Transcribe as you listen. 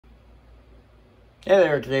Hey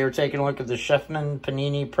there, today we're taking a look at the Chefman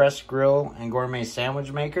Panini Press Grill and Gourmet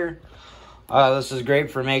Sandwich Maker. This is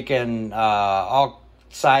great for making all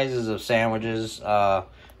sizes of sandwiches to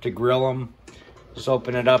grill them. Just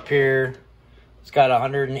open it up here. It's got a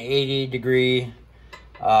 180 degree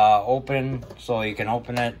open, so you can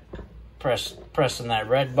open it, pressing that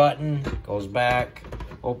red button, goes back,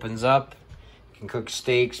 opens up. You can cook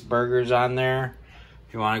steaks, burgers on there.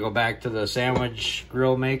 If you want to go back to the sandwich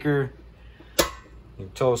grill maker, you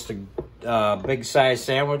can toast a big size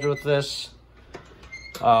sandwich with this.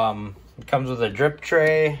 It comes with a drip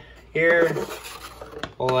tray here.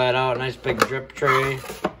 Pull that out, nice big drip tray.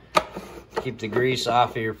 Keep the grease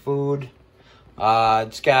off of your food.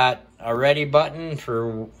 It's got a ready button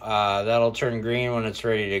for that'll turn green when it's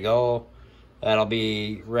ready to go. That'll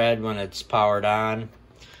be red when it's powered on.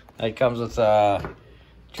 It comes with a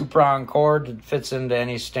 2-prong cord that fits into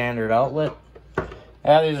any standard outlet.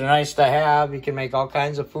 Yeah, these are nice to have. You can make all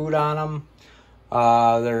kinds of food on them.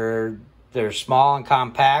 They're small and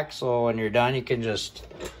compact, so when you're done, you can just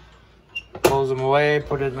close them away,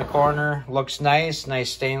 put it in the corner. Looks nice. Nice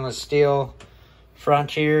stainless steel front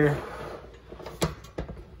here.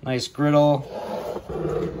 Nice griddle.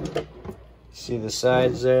 See the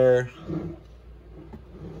sides there.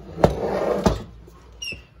 Close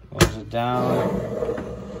it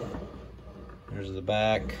down. There's the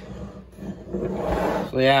back.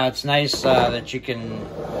 So yeah, it's nice that you can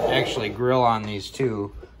actually grill on these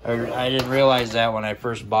too. I didn't realize that when I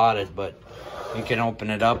first bought it, but you can open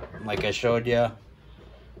it up like I showed you. I'll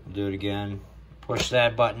do it again. Push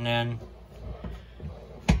that button in.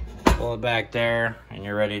 Pull it back there, and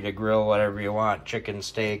you're ready to grill whatever you want. Chicken,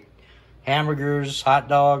 steak, hamburgers, hot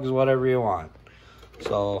dogs, whatever you want.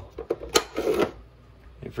 So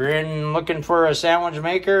if you're looking for a sandwich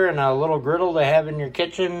maker and a little griddle to have in your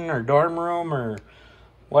kitchen or dorm room or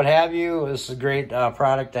what have you, this is a great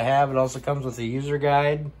product to have. It also comes with a user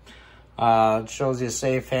guide. It shows you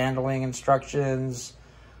safe handling instructions,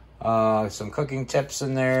 some cooking tips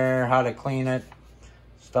in there, how to clean it,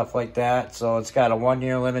 stuff like that. So it's got a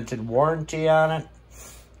 1-year limited warranty on it.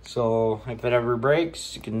 So if it ever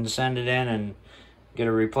breaks, you can send it in and get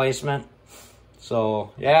a replacement.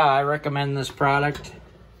 So yeah, I recommend this product.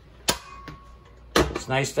 It's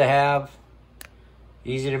nice to have,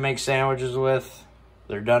 easy to make sandwiches with.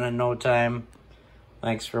 They're done in no time.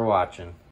 Thanks for watching.